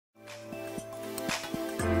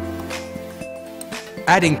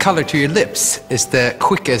Adding color to your lips is the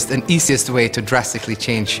quickest and easiest way to drastically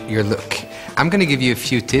change your look. I'm going to give you a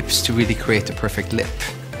few tips to really create a perfect lip.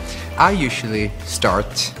 I usually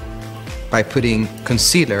start by putting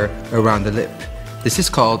concealer around the lip. This is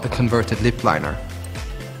called a converted lip liner.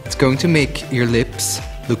 It's going to make your lips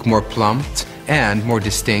look more plumped and more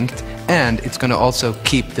distinct, and it's going to also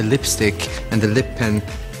keep the lipstick and the lip pen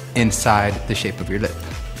inside the shape of your lip.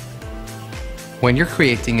 When you're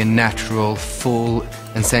creating a natural, full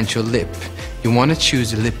and sensual lip, you want to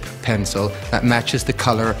choose a lip pencil that matches the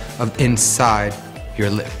color of inside your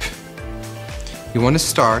lip. You want to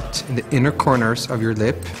start in the inner corners of your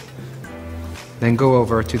lip, then go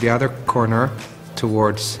over to the other corner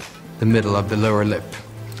towards the middle of the lower lip.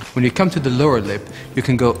 When you come to the lower lip, you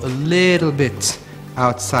can go a little bit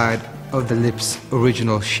outside of the lip's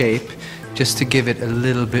original shape just to give it a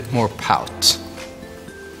little bit more pout.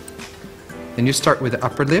 Then you start with the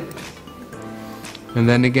upper lip, and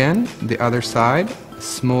then again the other side, a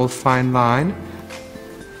small fine line.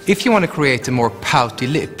 If you want to create a more pouty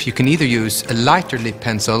lip, you can either use a lighter lip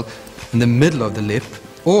pencil in the middle of the lip,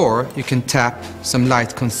 or you can tap some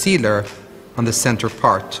light concealer on the center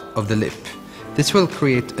part of the lip. This will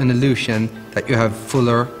create an illusion that you have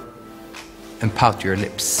fuller and poutier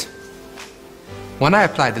lips. When I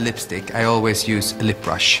apply the lipstick, I always use a lip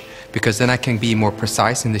brush, because then I can be more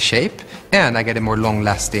precise in the shape and I get a more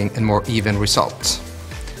long-lasting and more even result.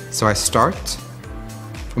 So I start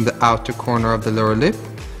from the outer corner of the lower lip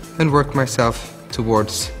and work myself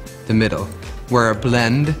towards the middle, where I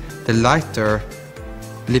blend the lighter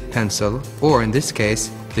lip pencil, or in this case,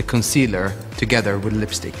 the concealer, together with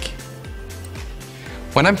lipstick.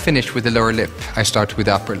 When I'm finished with the lower lip, I start with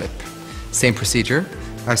the upper lip. Same procedure.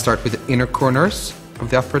 I start with the inner corners of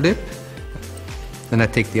the upper lip, then I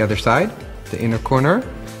take the other side, the inner corner,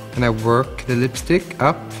 and I work the lipstick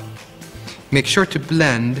up. Make sure to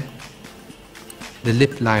blend the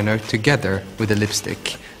lip liner together with the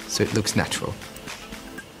lipstick so it looks natural.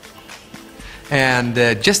 And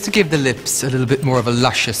just to give the lips a little bit more of a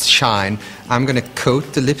luscious shine, I'm going to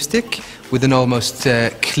coat the lipstick with an almost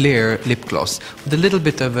clear lip gloss with a little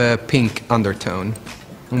bit of a pink undertone.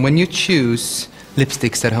 And when you choose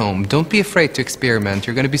lipsticks at home, don't be afraid to experiment.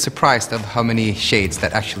 You're going to be surprised of how many shades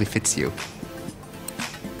that actually fits you.